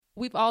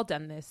We've all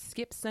done this.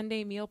 Skip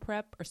Sunday meal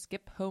prep or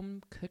skip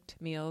home cooked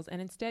meals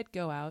and instead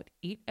go out,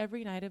 eat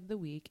every night of the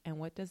week. And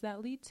what does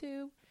that lead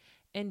to?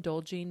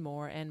 Indulging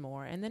more and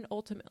more, and then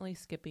ultimately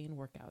skipping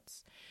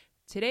workouts.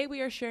 Today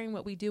we are sharing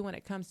what we do when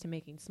it comes to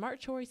making smart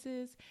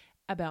choices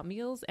about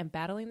meals and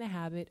battling the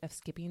habit of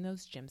skipping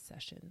those gym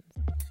sessions.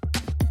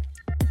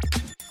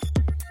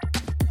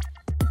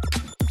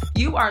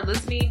 You are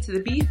listening to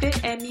the Be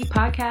Fit and Me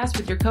podcast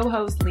with your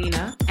co-host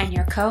Lena and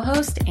your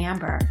co-host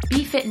Amber.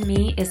 Be Fit and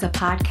Me is a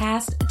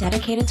podcast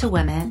dedicated to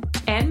women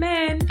and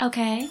men,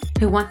 okay,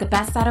 who want the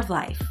best out of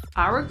life.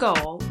 Our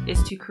goal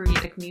is to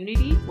create a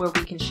community where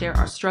we can share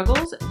our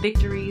struggles,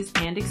 victories,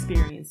 and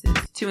experiences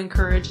to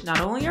encourage not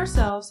only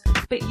ourselves,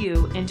 but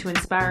you, and to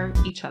inspire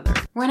each other.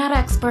 We're not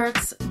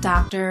experts,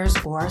 doctors,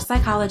 or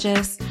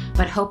psychologists,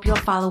 but hope you'll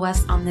follow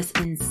us on this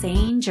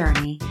insane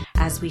journey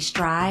as we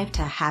strive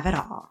to have it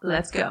all.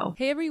 Let's go.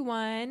 Hey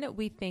everyone,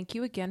 we thank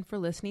you again for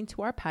listening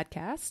to our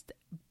podcast,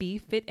 Be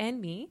Fit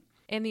and Me.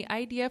 And the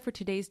idea for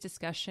today's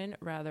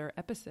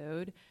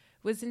episode,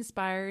 was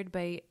inspired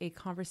by a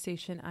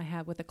conversation I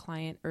had with a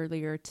client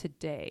earlier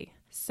today.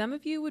 Some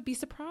of you would be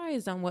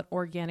surprised on what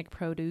organic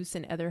produce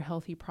and other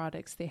healthy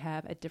products they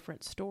have at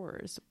different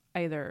stores,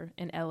 either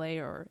in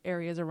LA or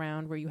areas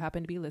around where you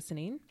happen to be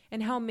listening,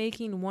 and how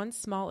making one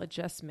small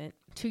adjustment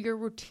to your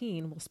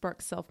routine will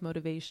spark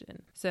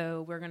self-motivation.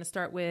 So we're going to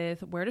start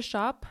with where to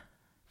shop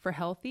for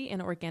healthy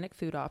and organic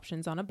food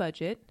options on a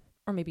budget,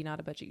 or maybe not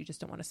a budget, you just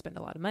don't want to spend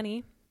a lot of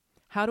money.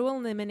 How to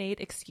eliminate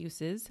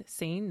excuses,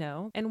 saying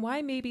no, and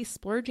why maybe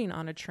splurging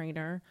on a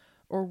trainer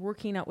or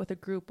working out with a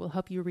group will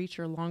help you reach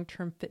your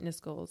long-term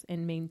fitness goals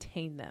and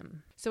maintain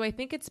them. So I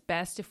think it's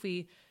best if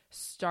we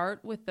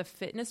start with the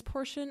fitness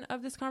portion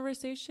of this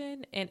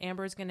conversation, and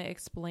Amber is going to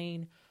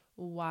explain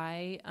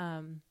why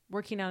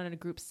working out in a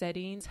group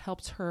setting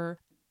helps her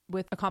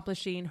with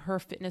accomplishing her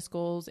fitness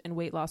goals and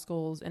weight loss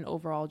goals and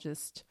overall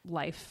just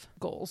life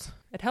goals.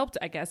 It helped,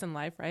 I guess, in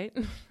life, right?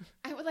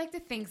 I would like to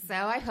think so.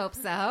 I hope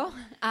so.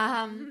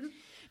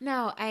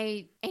 No,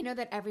 I know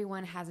that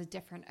everyone has a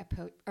different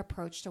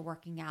approach to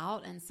working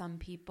out, and some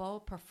people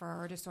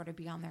prefer to sort of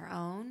be on their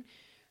own.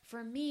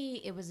 For me,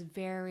 it was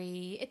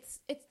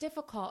it's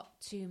difficult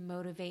to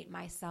motivate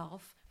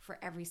myself for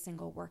every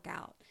single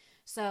workout.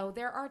 So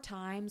there are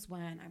times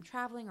when I'm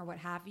traveling or what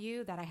have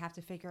you that I have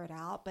to figure it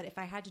out. But if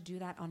I had to do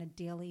that on a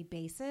daily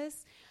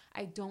basis,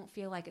 I don't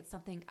feel like it's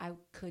something I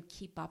could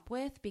keep up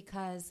with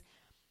because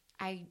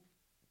I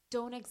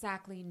don't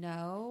exactly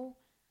know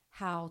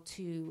how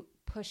to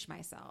push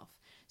myself.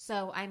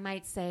 So I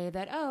might say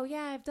that, oh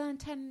yeah, I've done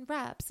 10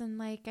 reps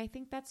and I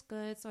think that's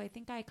good. So I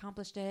think I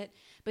accomplished it.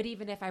 But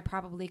even if I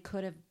probably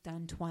could have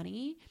done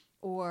 20,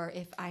 or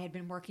if I had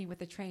been working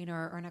with a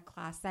trainer or in a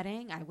class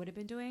setting, I would have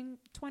been doing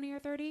 20 or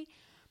 30.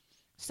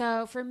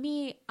 So for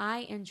me,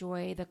 I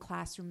enjoy the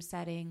classroom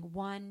setting,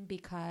 one,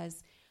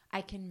 because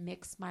I can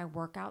mix my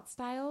workout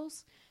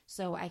styles.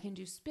 So I can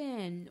do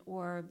spin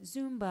or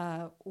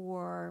Zumba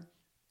or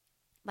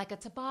like a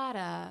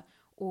Tabata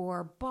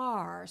or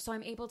bar. So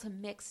I'm able to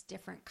mix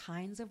different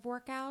kinds of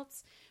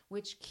workouts,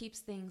 which keeps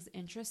things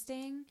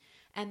interesting.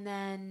 And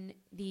then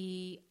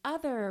the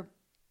other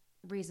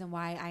reason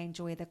why I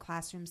enjoy the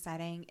classroom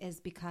setting is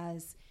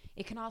because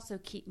it can also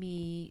keep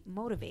me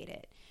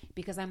motivated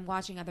because I'm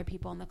watching other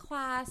people in the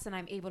class and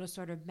I'm able to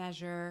sort of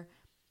measure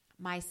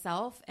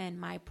myself and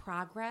my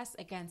progress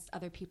against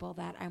other people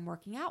that I'm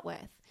working out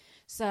with.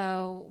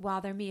 So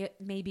while there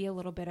may be a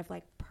little bit of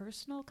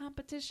personal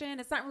competition,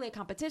 it's not really a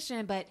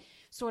competition, but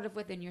sort of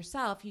within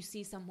yourself, you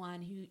see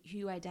someone who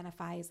you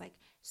identify as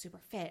super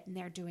fit and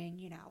they're doing,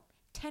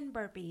 10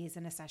 burpees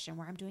in a session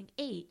where I'm doing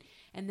 8.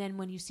 And then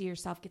when you see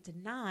yourself get to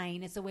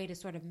 9, it's a way to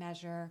sort of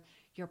measure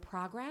your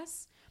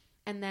progress.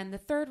 And then the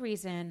third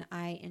reason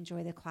I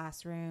enjoy the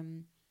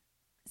classroom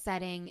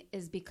setting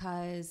is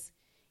because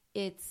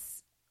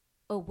it's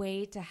a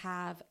way to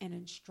have an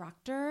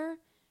instructor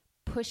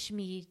push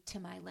me to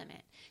my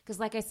limit. Because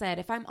like I said,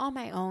 if I'm on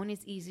my own,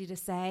 it's easy to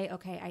say,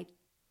 okay, I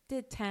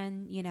did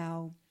 10,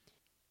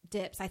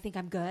 dips, I think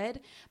I'm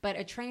good. But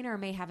a trainer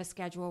may have a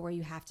schedule where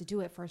you have to do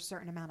it for a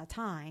certain amount of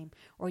time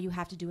or you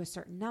have to do a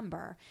certain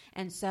number.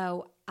 And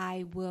so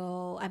I'm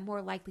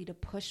more likely to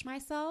push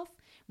myself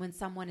when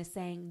someone is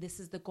saying this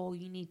is the goal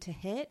you need to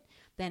hit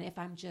than if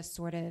I'm just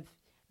sort of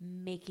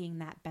making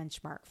that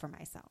benchmark for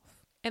myself.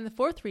 And the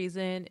fourth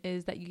reason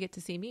is that you get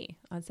to see me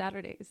on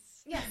Saturdays.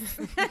 Yes.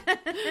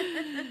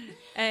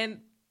 And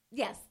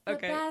yes,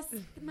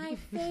 my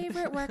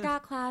favorite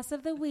workout class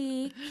of the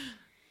week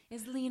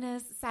is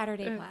Lena's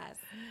Saturday class.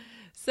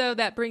 So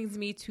that brings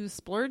me to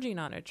splurging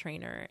on a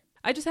trainer.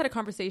 I just had a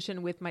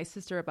conversation with my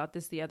sister about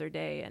this the other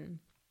day, and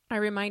I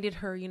reminded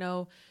her,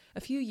 a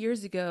few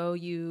years ago,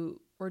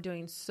 you were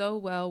doing so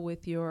well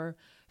with your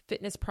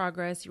fitness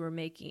progress. You were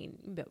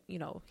making,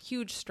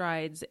 huge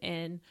strides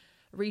in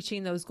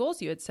reaching those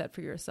goals you had set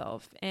for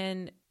yourself.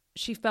 And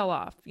she fell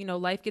off.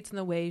 Life gets in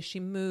the way.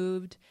 She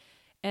moved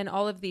and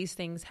all of these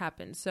things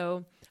happened.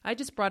 So I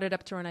just brought it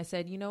up to her and I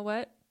said, you know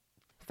what?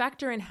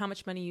 Factor in how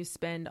much money you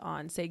spend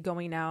on, say,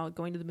 going out,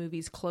 going to the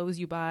movies, clothes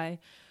you buy,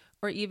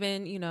 or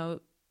even,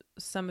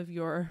 some of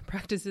your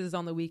practices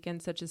on the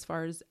weekend, such as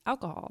far as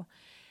alcohol,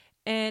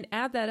 and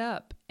add that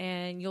up.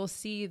 And you'll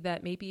see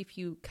that maybe if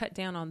you cut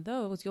down on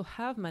those, you'll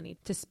have money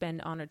to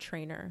spend on a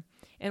trainer.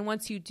 And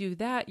once you do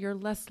that, you're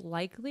less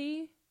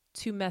likely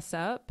to mess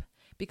up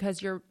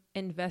because you're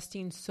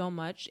investing so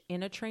much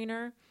in a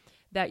trainer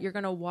that you're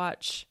going to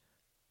watch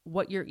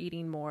what you're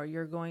eating more.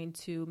 You're going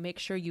to make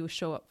sure you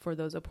show up for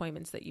those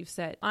appointments that you've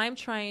set. I'm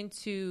trying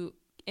to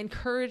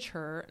encourage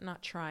her,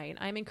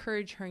 I'm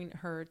encouraging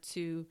her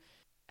to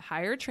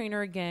hire a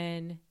trainer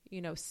again,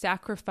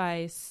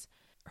 sacrifice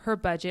her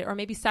budget, or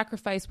maybe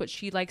sacrifice what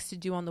she likes to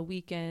do on the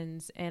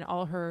weekends and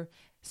all her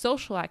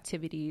social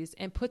activities,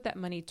 and put that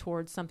money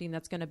towards something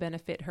that's going to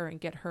benefit her and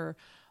get her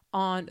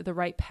on the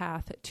right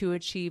path to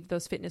achieve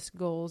those fitness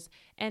goals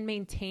and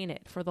maintain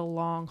it for the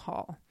long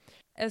haul.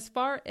 As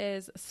far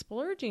as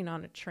splurging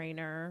on a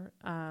trainer,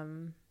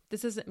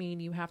 this doesn't mean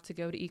you have to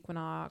go to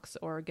Equinox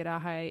or get a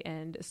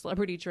high-end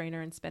celebrity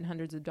trainer and spend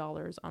hundreds of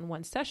dollars on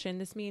one session.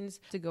 This means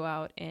to go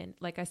out and,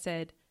 like I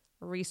said,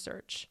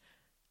 research.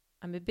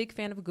 I'm a big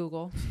fan of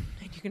Google,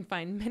 and you can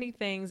find many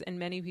things and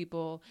many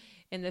people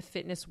in the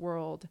fitness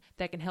world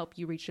that can help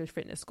you reach your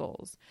fitness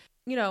goals.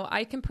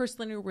 I can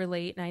personally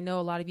relate, and I know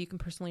a lot of you can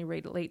personally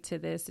relate to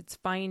this. It's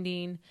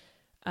finding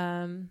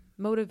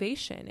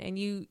motivation, and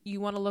you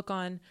want to look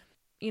on,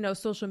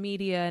 social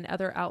media and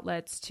other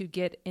outlets to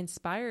get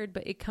inspired,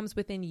 but it comes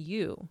within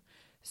you.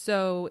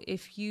 So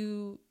if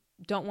you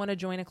don't want to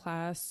join a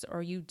class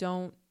or you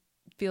don't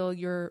feel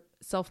you're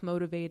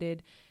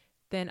self-motivated,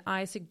 then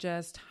I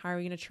suggest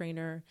hiring a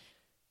trainer,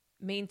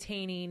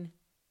 maintaining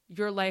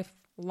your life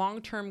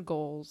long-term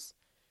goals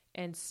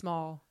and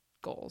small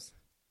goals.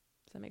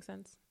 Does that make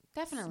sense?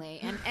 Definitely.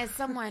 And as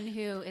someone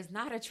who is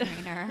not a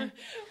trainer,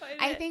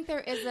 I think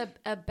there is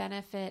a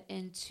benefit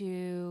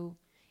into,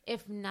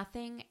 if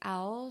nothing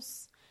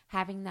else,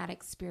 having that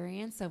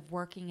experience of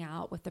working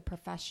out with a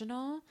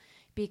professional,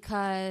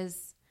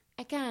 because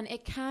again,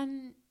 it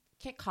can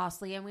get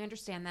costly, and we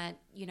understand that,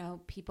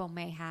 people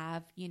may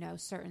have,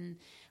 certain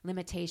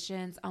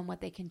limitations on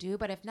what they can do,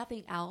 but if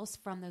nothing else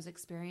from those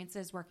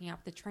experiences working out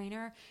with the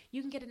trainer,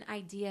 you can get an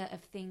idea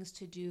of things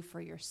to do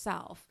for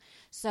yourself.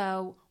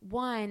 So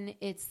one,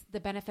 it's the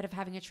benefit of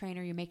having a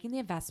trainer. You're making the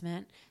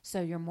investment, so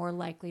you're more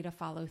likely to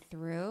follow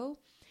through.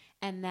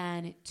 And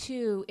then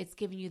two, it's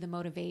giving you the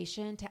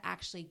motivation to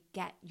actually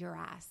get your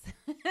ass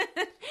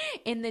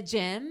in the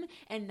gym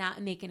and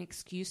not make an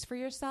excuse for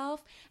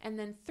yourself. And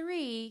then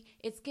three,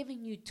 it's giving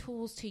you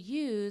tools to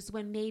use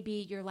when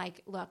maybe you're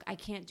like, look, I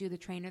can't do the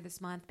trainer this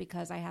month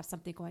because I have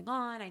something going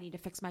on. I need to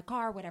fix my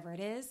car, whatever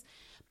it is.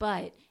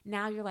 But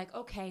now you're like,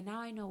 okay, now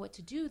I know what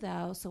to do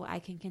though, so I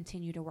can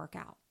continue to work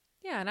out.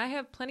 Yeah. And I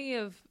have plenty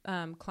of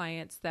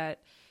clients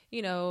that,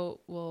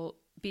 will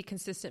be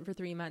consistent for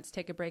 3 months,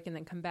 take a break, and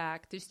then come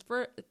back just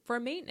for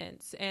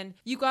maintenance. And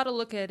you got to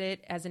look at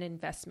it as an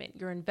investment.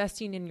 You're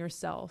investing in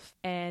yourself.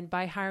 And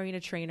by hiring a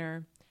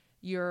trainer,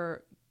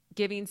 you're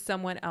giving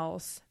someone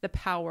else the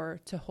power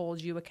to hold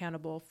you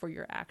accountable for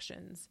your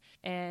actions.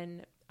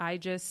 And I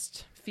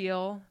just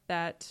feel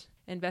that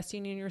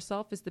investing in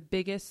yourself is the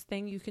biggest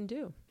thing you can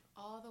do.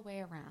 All the way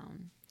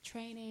around,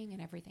 training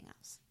and everything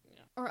else.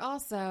 Or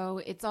also,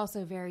 it's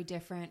also very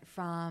different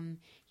from,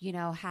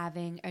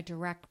 having a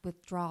direct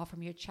withdrawal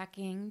from your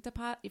checking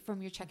deposit,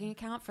 from your checking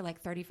account for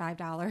like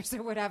 $35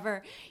 or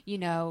whatever,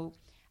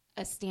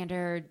 a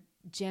standard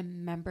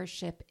gym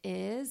membership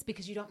is,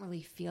 because you don't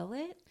really feel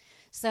it.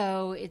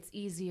 So it's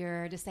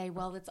easier to say,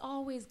 well, it's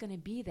always going to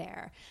be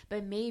there.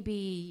 But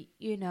maybe,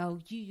 you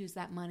use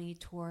that money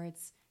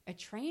towards a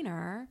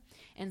trainer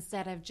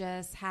instead of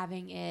just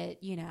having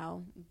it,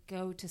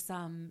 go to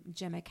some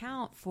gym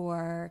account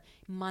for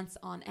months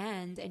on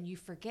end, and you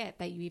forget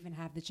that you even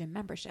have the gym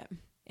membership.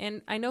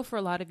 And I know for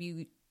a lot of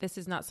you, this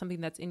is not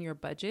something that's in your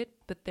budget,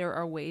 but there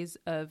are ways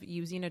of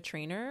using a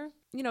trainer.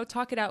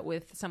 Talk it out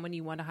with someone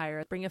you want to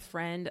hire. Bring a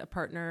friend, a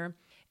partner,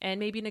 and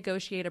maybe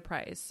negotiate a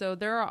price. So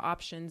there are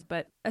options.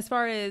 But as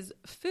far as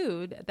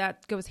food,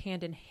 that goes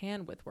hand in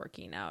hand with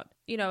working out.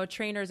 A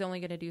trainer is only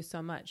going to do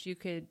so much. You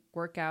could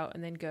work out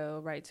and then go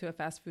right to a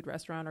fast food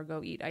restaurant or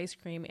go eat ice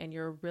cream, and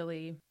you're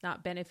really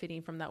not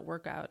benefiting from that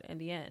workout in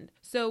the end.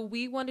 So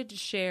we wanted to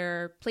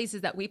share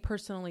places that we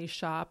personally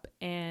shop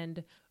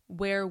and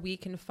where we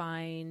can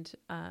find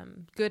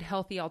good,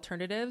 healthy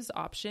alternatives,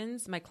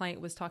 options. My client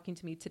was talking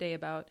to me today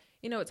about,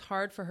 it's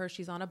hard for her.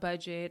 She's on a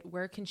budget.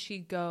 Where can she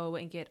go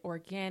and get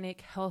organic,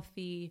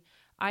 healthy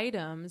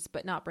items,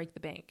 but not break the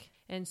bank?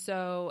 And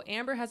so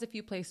Amber has a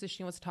few places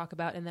she wants to talk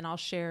about, and then I'll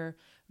share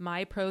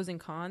my pros and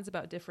cons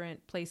about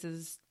different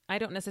places I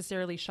don't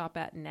necessarily shop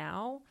at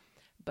now,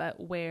 but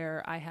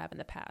where I have in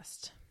the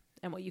past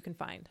and what you can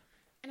find.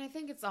 And I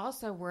think it's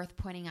also worth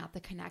pointing out the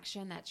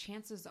connection that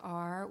chances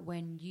are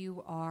when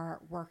you are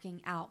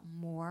working out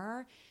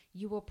more,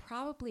 you will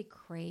probably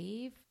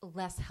crave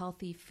less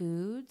healthy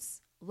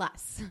foods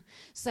less.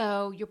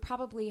 So you'll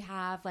probably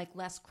have like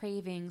less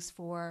cravings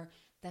for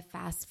the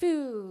fast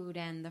food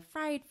and the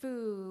fried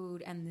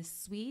food and the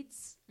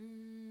sweets.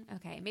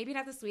 Okay, maybe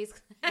not the sweets.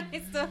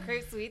 I still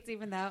crave sweets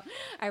even though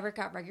I work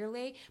out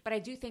regularly. But I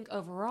do think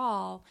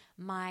overall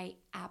my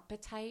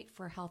appetite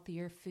for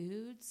healthier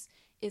foods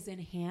is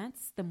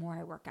enhanced the more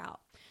I work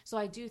out. So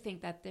I do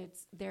think that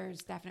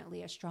there's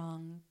definitely a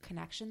strong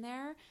connection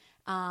there.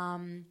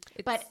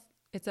 But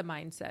it's a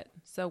mindset.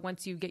 So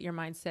once you get your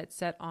mindset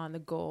set on the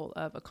goal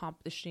of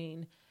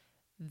accomplishing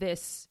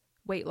this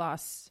weight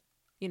loss,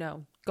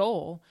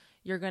 goal,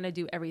 you're going to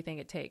do everything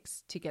it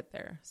takes to get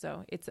there.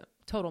 So it's a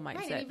total mindset.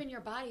 Right, and even your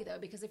body though,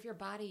 because if your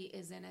body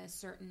is in a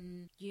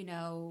certain,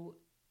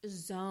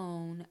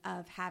 zone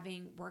of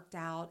having worked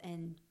out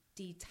and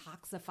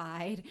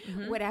detoxified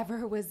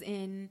whatever was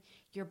in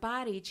your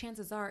body,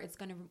 chances are it's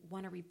going to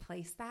want to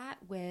replace that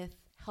with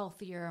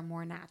healthier,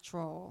 more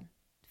natural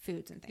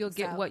foods and things. You'll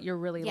get what you're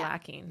really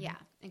lacking. Yeah,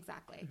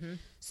 exactly.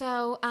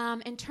 So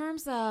in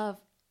terms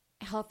of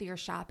healthier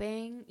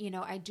shopping,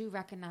 I do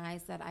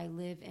recognize that I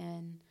live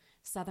in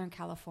Southern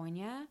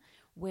California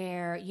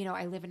where,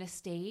 I live in a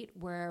state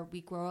where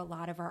we grow a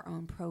lot of our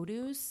own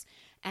produce.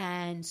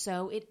 And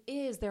so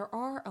there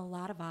are a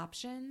lot of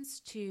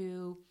options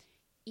to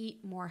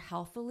eat more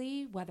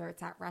healthily, whether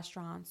it's at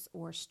restaurants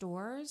or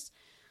stores.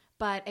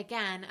 But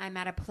again, I'm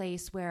at a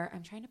place where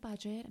I'm trying to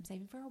budget. I'm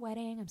saving for a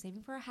wedding. I'm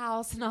saving for a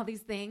house and all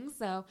these things.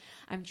 So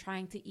I'm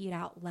trying to eat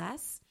out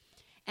less.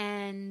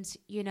 And,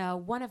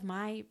 one of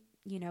my,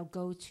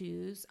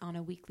 go-tos on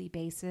a weekly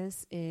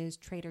basis is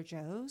Trader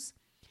Joe's.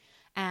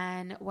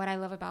 And what I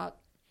love about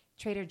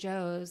Trader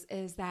Joe's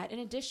is that in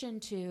addition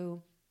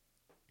to,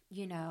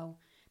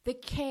 the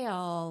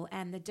kale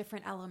and the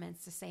different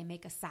elements to say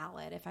make a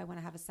salad if I want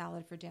to have a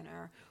salad for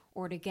dinner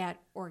or to get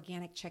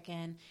organic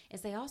chicken,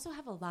 is they also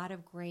have a lot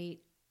of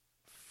great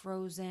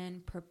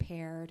frozen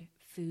prepared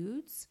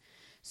foods.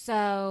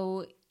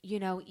 So,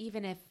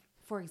 even if,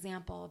 for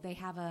example, they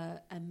have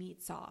a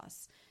meat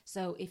sauce.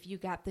 So if you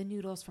got the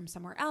noodles from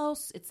somewhere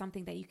else, it's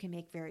something that you can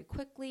make very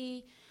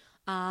quickly.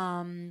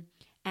 And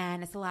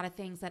it's a lot of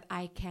things that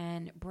I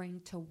can bring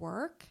to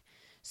work.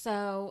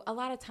 So a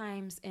lot of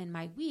times in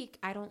my week,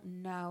 I don't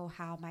know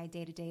how my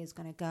day-to-day is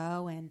going to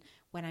go and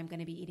when I'm going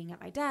to be eating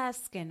at my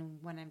desk and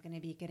when I'm going to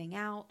be getting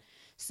out.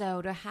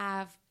 So to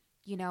have,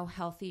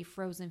 healthy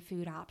frozen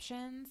food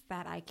options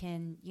that I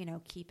can,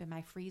 keep in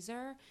my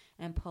freezer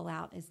and pull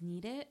out as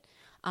needed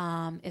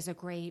is a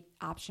great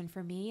option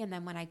for me. And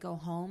then when I go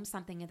home,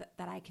 something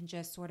that I can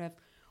just sort of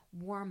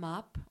warm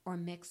up or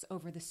mix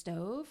over the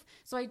stove.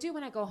 So I do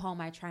when I go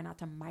home, I try not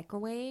to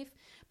microwave,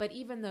 but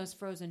even those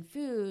frozen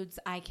foods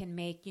I can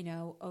make,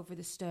 over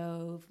the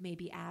stove,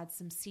 maybe add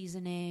some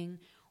seasoning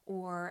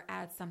or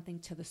add something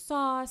to the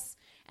sauce.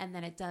 And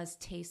then it does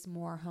taste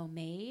more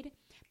homemade,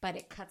 but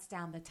it cuts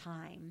down the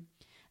time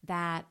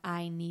that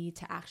I need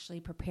to actually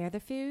prepare the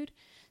food.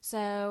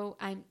 So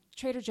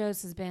Trader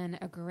Joe's has been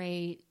a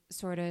great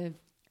sort of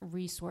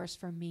resource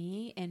for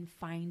me in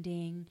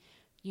finding,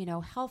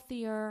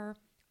 healthier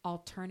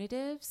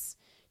alternatives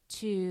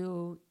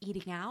to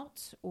eating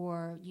out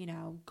or,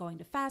 going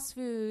to fast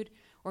food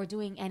or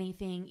eating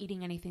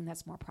anything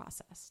that's more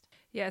processed.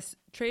 Yes,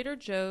 Trader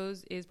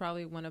Joe's is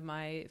probably one of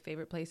my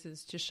favorite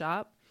places to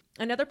shop.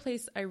 Another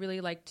place I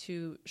really like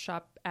to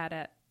shop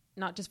at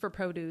not just for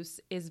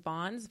produce, is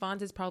Vons.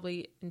 Vons is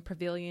probably in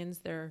Pavilions.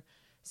 They're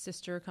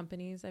sister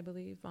companies, I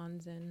believe,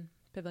 Vons and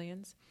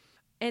Pavilions.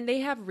 And they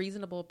have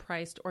reasonable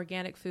priced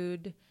organic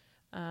food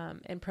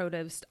and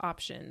produce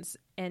options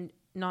and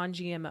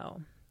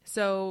non-GMO.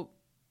 So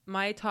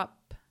my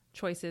top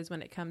choices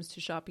when it comes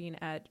to shopping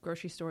at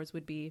grocery stores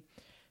would be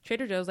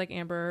Trader Joe's, like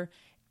Amber,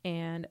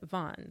 and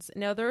Vons.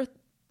 Now, there are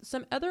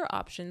some other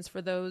options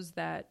for those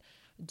that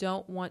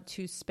don't want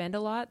to spend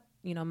a lot.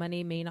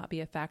 Money may not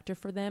be a factor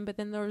for them, but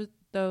then there's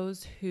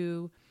those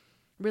who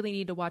really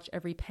need to watch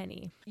every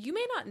penny. You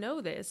may not know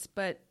this,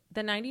 but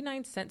the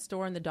 99-cent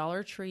store and the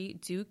Dollar Tree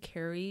do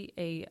carry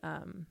a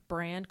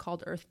brand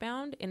called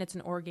Earthbound, and it's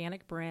an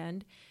organic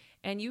brand.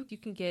 And you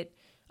can get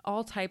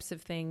all types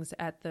of things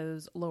at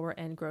those lower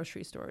end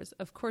grocery stores.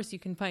 Of course, you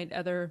can find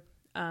other,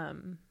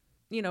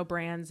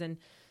 brands and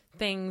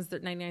things.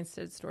 That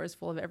 99-cent store is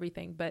full of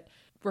everything, but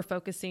we're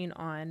focusing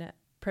on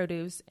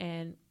produce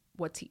and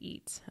what to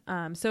eat.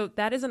 So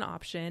that is an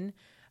option.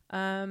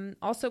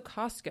 Also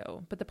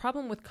Costco. But the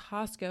problem with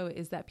Costco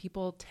is that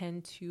people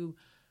tend to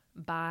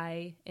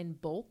buy in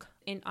bulk,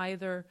 and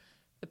either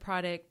the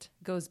product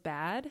goes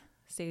bad,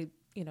 say,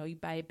 you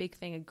buy a big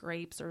thing of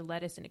grapes or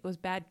lettuce and it goes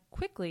bad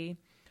quickly,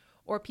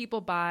 or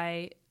people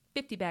buy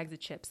 50 bags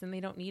of chips and they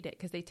don't need it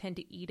because they tend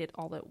to eat it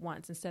all at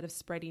once instead of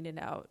spreading it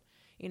out,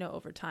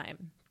 over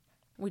time.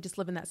 We just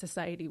live in that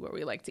society where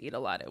we like to eat a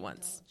lot at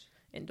once.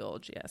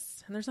 Indulge,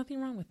 yes. And there's nothing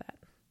wrong with that.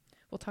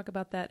 We'll talk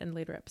about that in a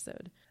later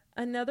episode.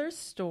 Another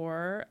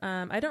store,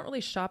 I don't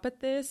really shop at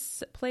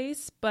this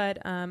place,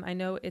 but I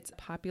know it's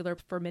popular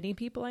for many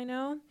people I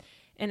know,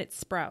 and it's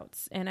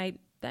Sprouts. And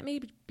that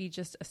may be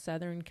just a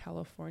Southern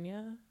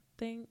California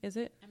something, is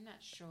it? I'm not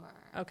sure.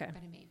 Okay.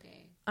 But it may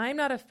be. I'm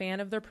not a fan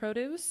of their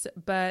produce,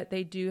 but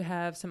they do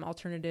have some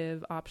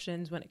alternative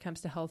options when it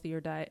comes to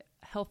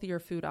healthier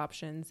food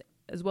options,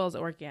 as well as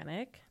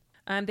organic.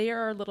 They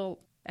are a little,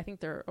 I think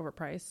they're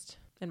overpriced,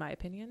 in my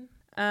opinion.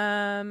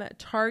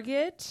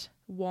 Target,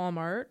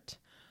 Walmart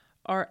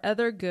are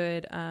other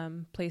good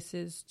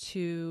places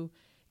to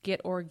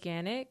get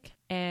organic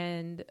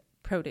and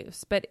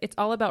produce, but it's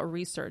all about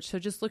research. So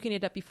just looking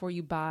it up before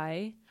you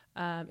buy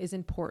is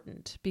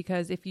important,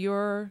 because if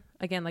you're,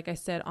 again, like I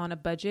said, on a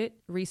budget,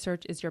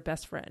 research is your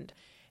best friend.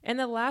 And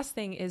the last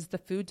thing is the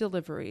food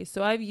delivery.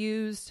 So I've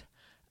used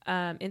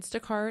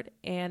Instacart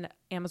and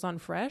Amazon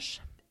Fresh.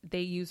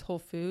 They use Whole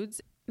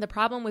Foods. The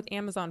problem with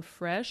Amazon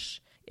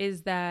Fresh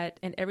is that,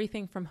 and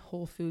everything from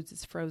Whole Foods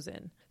is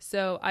frozen.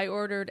 So I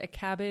ordered a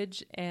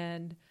cabbage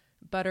and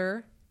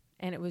butter,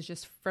 and it was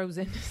just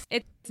frozen.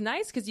 It's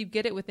nice because you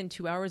get it within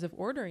 2 hours of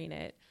ordering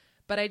it,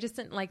 but I just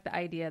didn't like the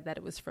idea that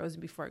it was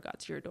frozen before it got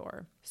to your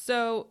door.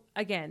 So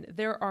again,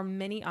 there are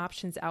many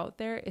options out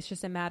there. It's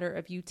just a matter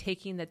of you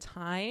taking the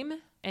time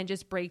and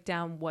just break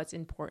down what's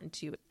important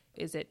to you.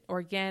 Is it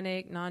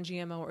organic,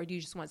 non-GMO, or do you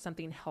just want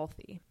something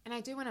healthy? And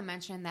I do want to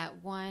mention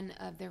that one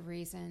of the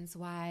reasons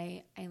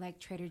why I like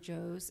Trader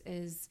Joe's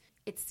is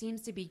it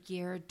seems to be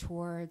geared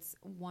towards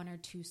 1 or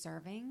 2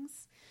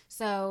 servings.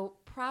 So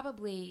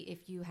probably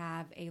if you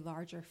have a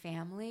larger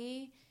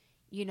family,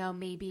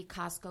 maybe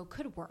Costco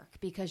could work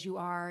because you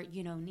are,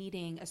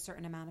 needing a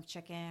certain amount of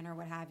chicken or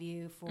what have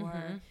you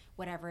for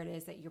whatever it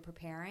is that you're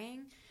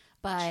preparing.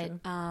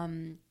 But,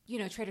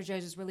 Trader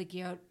Joe's is really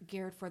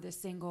geared for the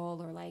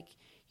single or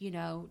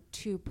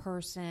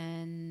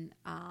 2-person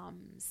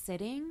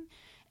sitting.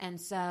 And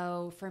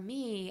so for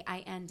me, I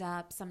end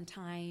up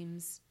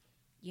sometimes,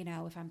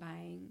 if I'm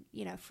buying,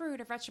 fruit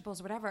or vegetables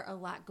or whatever, a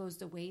lot goes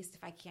to waste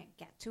if I can't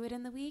get to it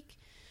in the week.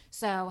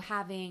 So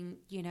having,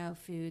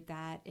 food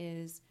that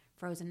is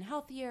frozen and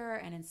healthier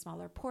and in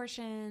smaller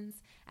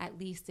portions, at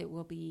least it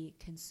will be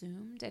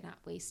consumed and not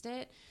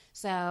wasted.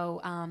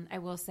 So I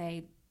will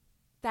say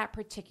that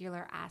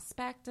particular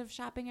aspect of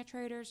shopping at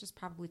Trader's is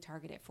probably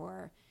targeted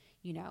for,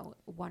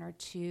 1 or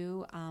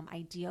 2,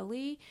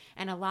 ideally.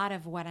 And a lot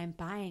of what I'm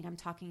buying, I'm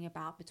talking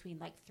about between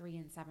 $3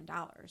 and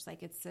 $7.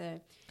 It's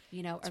a,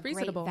 it's a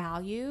reasonable great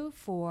value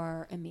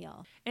for a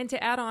meal. And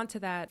to add on to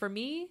that, for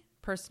me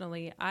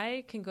personally,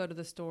 I can go to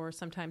the store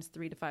sometimes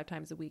 3 to 5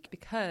 times a week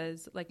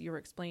because, like you were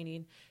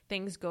explaining,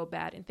 things go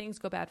bad, and things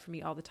go bad for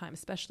me all the time,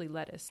 especially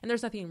lettuce. And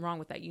there's nothing wrong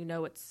with that.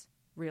 It's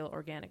real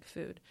organic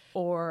food,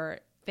 or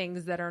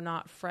things that are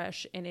not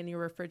fresh and in your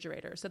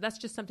refrigerator. So that's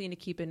just something to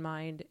keep in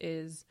mind,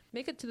 is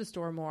make it to the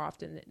store more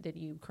often than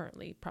you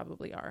currently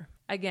probably are.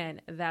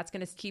 Again, that's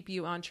going to keep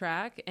you on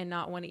track and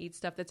not want to eat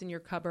stuff that's in your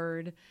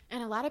cupboard.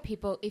 And a lot of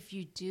people, if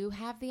you do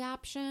have the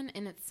option,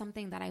 and it's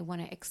something that I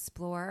want to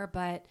explore,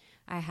 but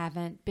I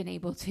haven't been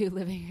able to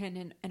living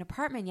in an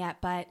apartment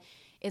yet, but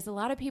is a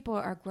lot of people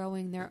are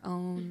growing their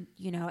own,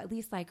 at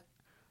least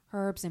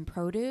herbs and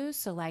produce.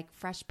 So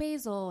fresh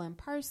basil and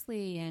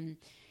parsley and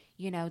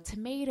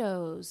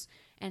tomatoes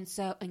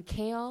and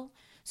kale.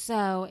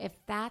 So if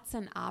that's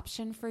an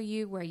option for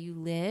you where you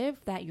live,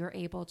 that you're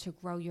able to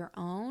grow your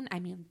own,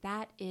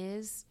 that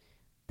is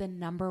the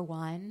number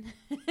one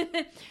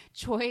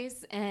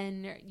choice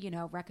and,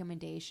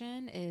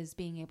 recommendation is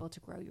being able to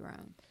grow your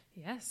own.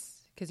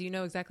 Yes, because you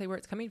know exactly where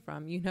it's coming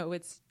from.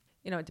 It's,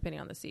 depending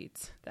on the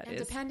seeds, and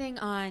depending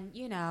on,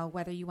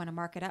 whether you want to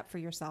mark it up for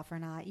yourself or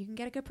not, you can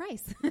get a good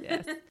price.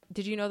 Yes.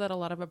 Did you know that a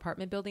lot of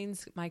apartment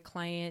buildings, my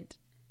client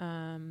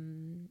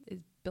is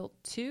built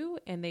 2,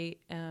 and they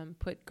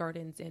put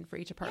gardens in for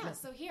each apartment.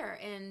 Yeah, so here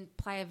in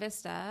Playa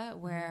Vista,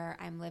 where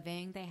I'm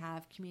living, they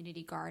have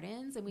community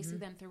gardens, and we see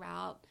them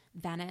throughout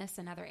Venice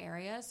and other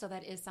areas. So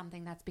that is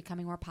something that's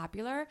becoming more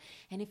popular.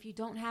 And if you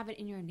don't have it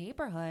in your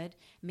neighborhood,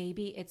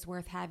 maybe it's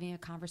worth having a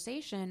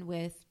conversation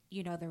with,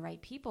 the right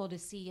people to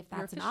see if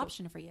that's an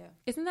option for you.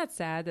 Isn't that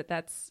sad that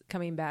that's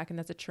coming back and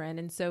that's a trend?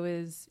 And so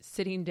is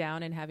sitting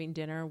down and having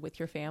dinner with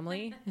your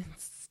family.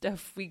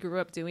 Stuff we grew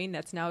up doing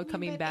that's now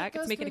coming back.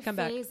 It's making it come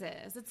back.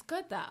 It's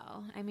good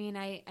though.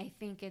 I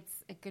think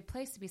it's a good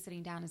place to be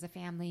sitting down as a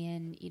family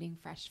and eating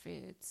fresh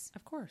foods.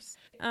 Of course.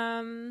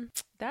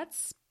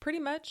 That's pretty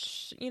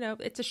much,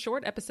 it's a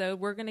short episode.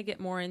 We're going to get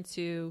more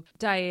into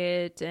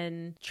diet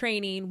and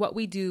training, what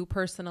we do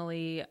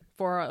personally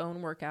for our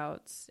own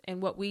workouts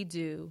and what we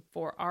do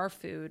for our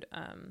food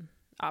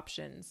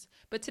options.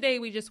 But today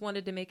we just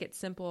wanted to make it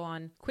simple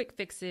on quick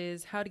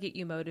fixes, how to get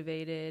you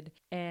motivated,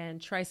 and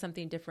try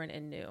something different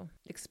and new.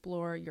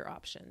 Explore your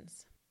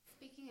options.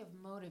 Speaking of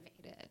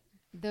motivated,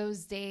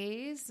 those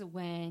days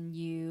when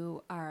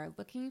you are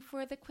looking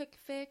for the quick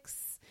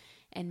fix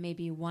and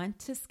maybe want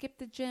to skip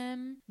the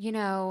gym,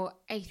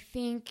 I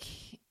think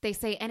they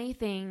say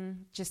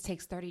anything just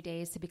takes 30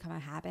 days to become a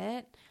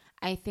habit.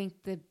 I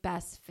think the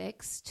best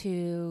fix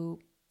to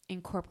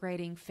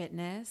incorporating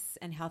fitness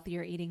and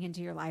healthier eating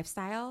into your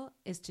lifestyle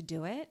is to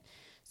do it.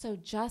 So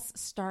just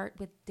start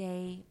with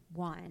day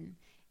 1.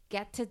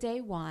 Get to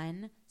day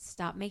 1,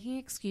 stop making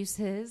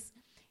excuses,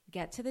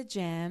 get to the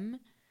gym,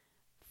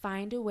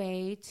 find a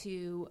way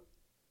to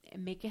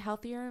make a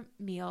healthier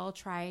meal.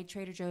 Try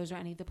Trader Joe's or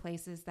any of the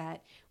places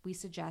that we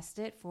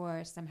suggested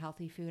for some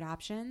healthy food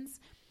options.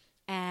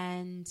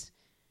 And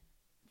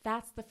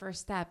that's the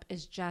first step,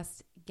 is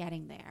just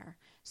getting there.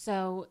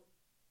 So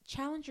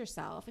challenge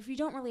yourself. If you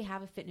don't really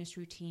have a fitness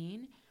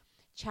routine,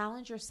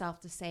 challenge yourself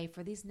to say,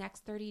 for these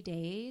next 30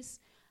 days,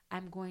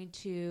 I'm going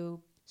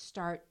to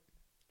start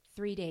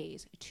 3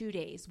 days, 2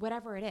 days,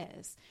 whatever it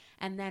is.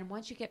 And then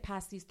once you get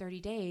past these 30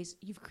 days,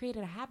 you've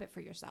created a habit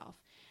for yourself.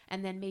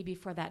 And then maybe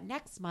for that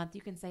next month,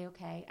 you can say,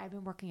 okay, I've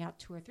been working out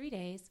 2 or 3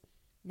 days.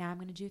 Now I'm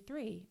going to do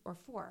 3 or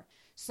 4.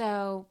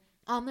 So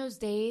on those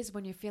days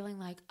when you're feeling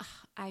like,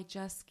 I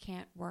just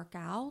can't work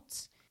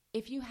out,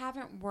 if you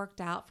haven't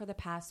worked out for the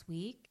past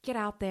week, get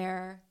out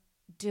there,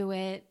 do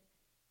it,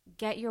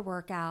 get your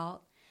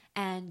workout,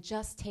 and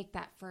just take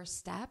that first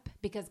step,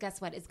 because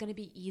guess what? It's going to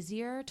be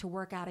easier to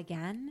work out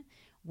again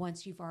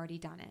once you've already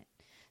done it.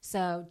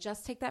 So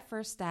just take that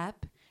first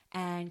step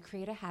and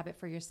create a habit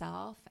for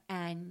yourself.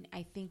 And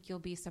I think you'll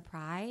be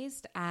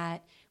surprised at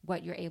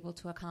what you're able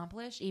to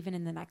accomplish even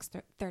in the next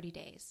 30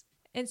 days.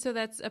 And so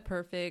that's a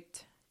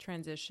perfect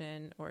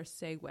transition or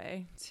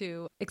segue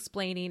to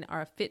explaining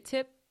our fit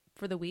tip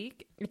for the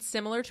week. It's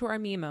similar to our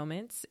Me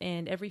Moments,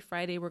 and every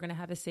Friday we're going to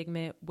have a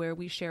segment where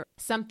we share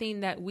something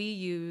that we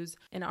use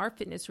in our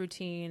fitness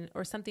routine,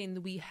 or something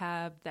that we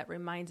have that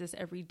reminds us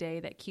every day,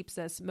 that keeps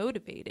us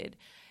motivated.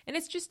 And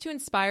it's just to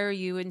inspire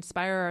you,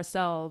 inspire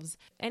ourselves.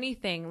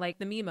 Anything like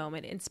the Me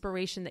Moment,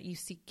 inspiration that you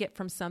get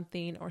from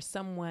something or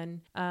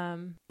someone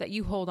that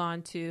you hold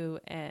on to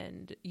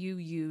and you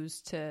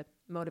use to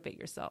motivate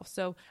yourself.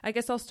 So I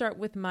guess I'll start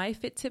with my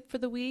fit tip for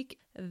the week.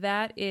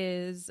 That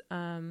is,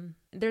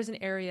 there's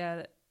an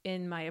area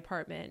in my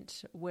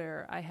apartment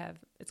where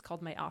it's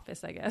called my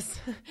office, I guess.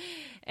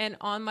 And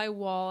on my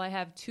wall, I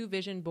have 3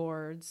 vision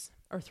boards,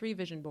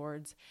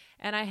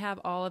 and I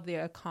have all of the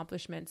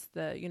accomplishments,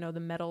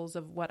 the medals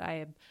of what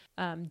I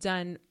have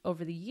done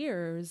over the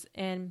years.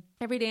 And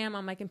every day I'm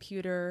on my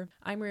computer,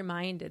 I'm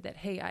reminded that,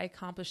 hey, I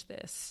accomplished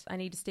this. I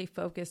need to stay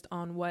focused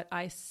on what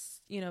I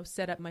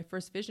set up. My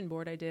first vision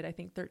board I did, I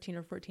think 13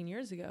 or 14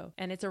 years ago.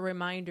 And it's a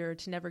reminder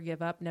to never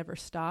give up, never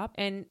stop.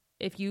 And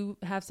if you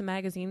have some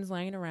magazines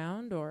laying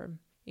around, or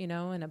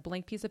and a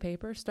blank piece of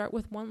paper, start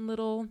with one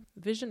little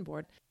vision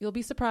board. You'll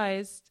be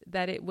surprised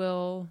that it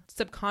will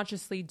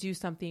subconsciously do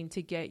something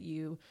to get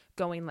you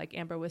going, like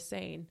Amber was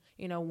saying,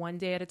 one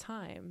day at a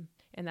time.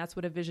 And that's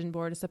what a vision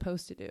board is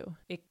supposed to do.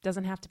 It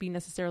doesn't have to be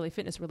necessarily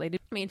fitness related.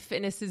 I mean,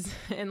 fitness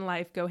and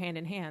life go hand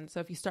in hand. So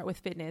if you start with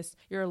fitness,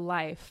 your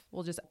life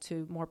will just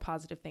to more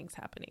positive things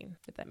happening,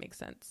 if that makes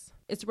sense.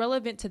 It's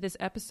relevant to this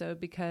episode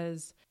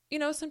because,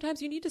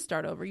 sometimes you need to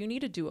start over. You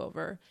need a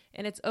do-over.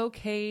 And it's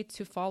okay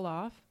to fall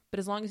off. But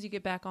as long as you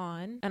get back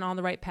on and on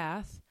the right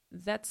path,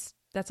 that's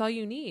all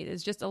you need,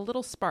 is just a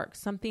little spark,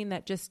 something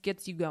that just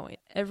gets you going.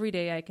 Every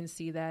day I can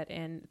see that,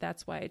 and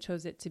that's why I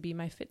chose it to be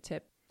my fit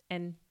tip.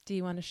 And do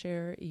you want to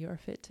share your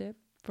fit tip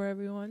for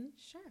everyone?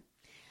 Sure.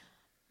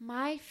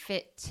 My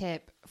fit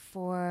tip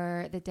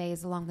for the day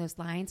is along those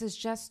lines, is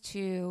just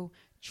to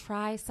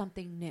try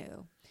something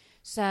new.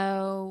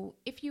 So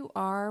if you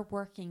are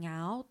working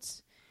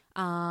out,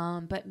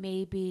 but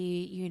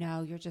maybe,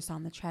 you're just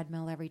on the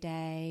treadmill every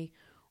day,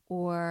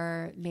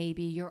 or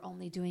maybe you're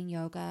only doing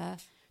yoga,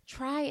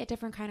 try a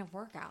different kind of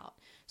workout.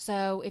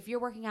 So if you're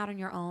working out on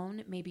your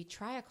own, maybe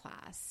try a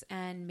class,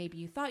 and maybe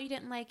you thought you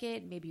didn't like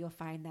it. Maybe you'll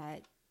find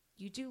that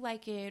you do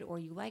like it, or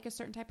you like a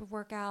certain type of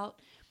workout.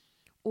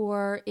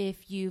 Or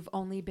if you've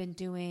only been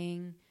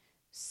doing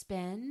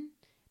spin,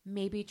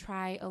 maybe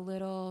try a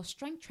little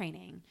strength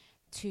training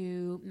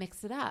to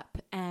mix it up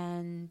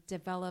and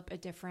develop a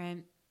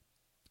different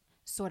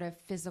sort of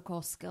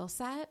physical skill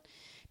set.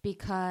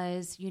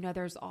 Because,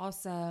 there's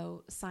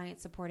also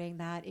science supporting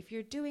that if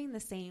you're doing the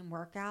same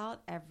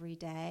workout every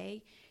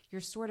day,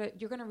 you're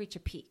going to reach a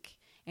peak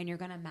and you're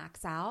going to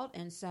max out.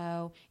 And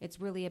so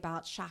it's really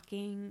about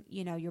shocking,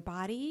 your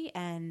body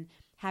and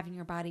having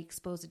your body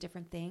exposed to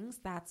different things.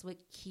 That's what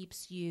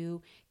keeps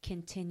you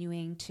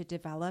continuing to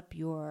develop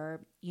your,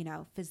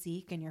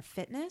 physique and your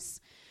fitness.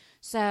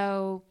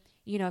 So,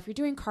 if you're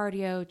doing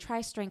cardio,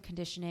 try strength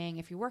conditioning.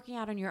 If you're working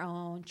out on your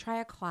own,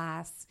 try a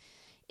class.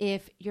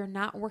 If you're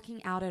not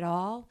working out at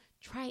all,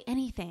 try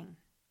anything,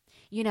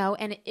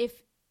 and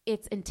if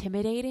it's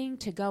intimidating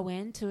to go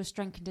into a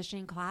strength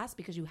conditioning class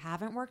because you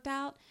haven't worked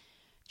out,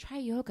 try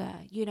yoga,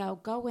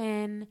 go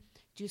in,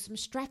 do some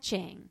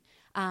stretching,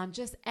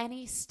 just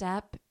any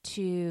step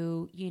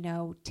to,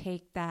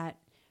 take that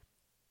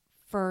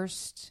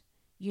first,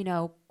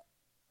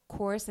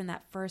 course and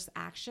that first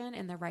action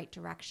in the right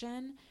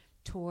direction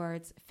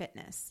towards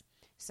fitness.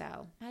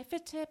 So my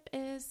fit tip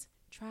is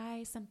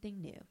try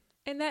something new.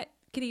 And that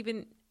could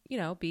even,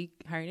 be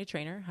hiring a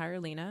trainer, hire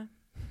Lena.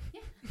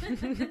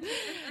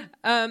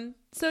 Yeah.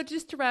 So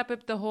just to wrap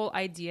up the whole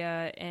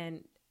idea,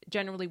 and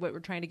generally what we're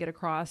trying to get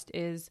across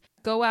is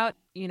go out,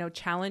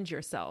 challenge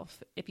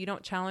yourself. If you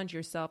don't challenge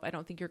yourself, I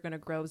don't think you're going to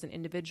grow as an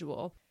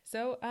individual.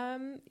 So,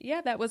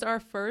 that was our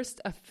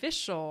first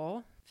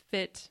official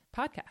Fit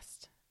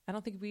podcast. I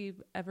don't think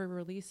we've ever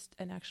released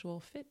an actual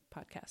fit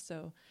podcast.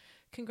 So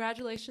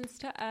congratulations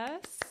to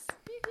us.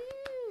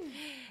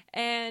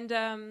 And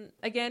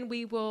again,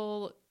 we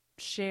will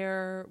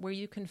share where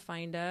you can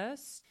find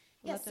us.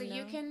 Yes, so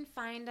you can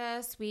find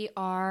us. We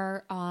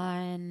are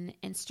on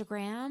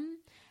Instagram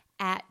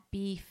at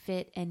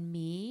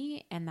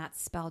BeFitAndMe, and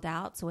that's spelled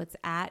out. So it's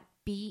at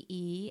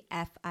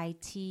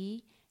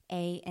BeFitAndMe.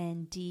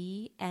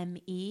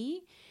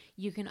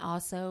 You can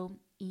also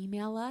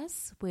email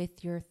us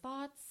with your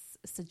thoughts,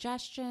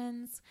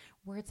 suggestions,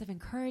 words of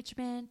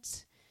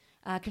encouragement,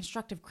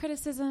 constructive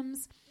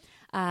criticisms.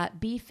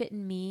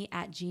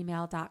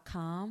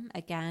 BeFitandMe@gmail.com.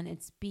 Again,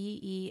 it's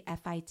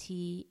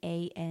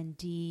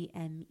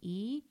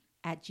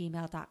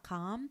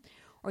BeFitandme@gmail.com.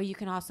 Or you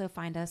can also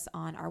find us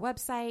on our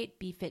website,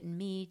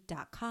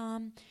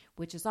 BeFitandMe.com,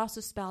 which is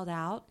also spelled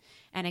out.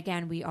 And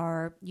again, we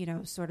are,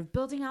 sort of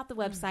building out the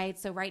website.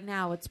 So right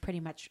now it's pretty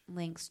much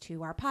links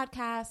to our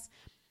podcast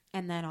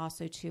and then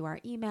also to our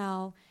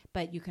email,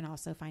 but you can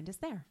also find us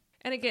there.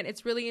 And again,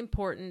 it's really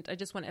important. I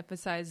just want to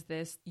emphasize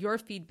this. Your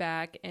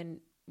feedback and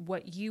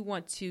what you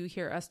want to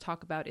hear us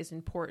talk about is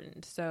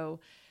important. So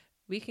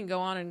we can go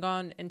on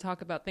and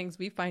talk about things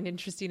we find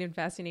interesting and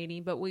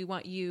fascinating, but we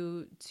want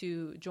you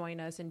to join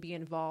us and be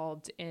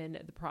involved in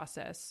the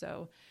process.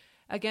 So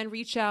again,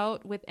 reach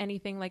out with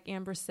anything like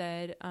Amber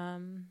said.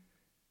 And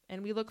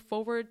we look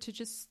forward to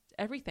just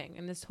everything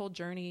in this whole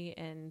journey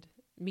and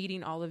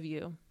meeting all of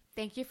you.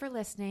 Thank you for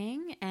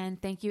listening,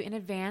 and thank you in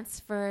advance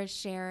for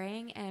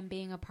sharing and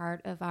being a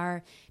part of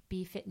our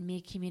Be Fit and Me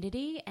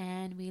community,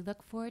 and we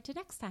look forward to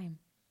next time.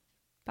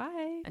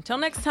 Bye. Until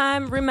next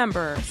time,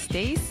 remember,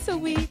 stay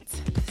sweet,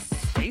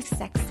 stay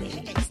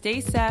sexy, stay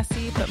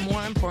sassy, but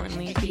more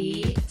importantly,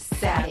 be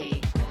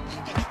savvy.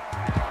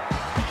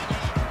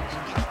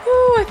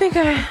 Ooh, I think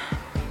I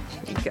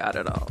got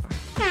it all.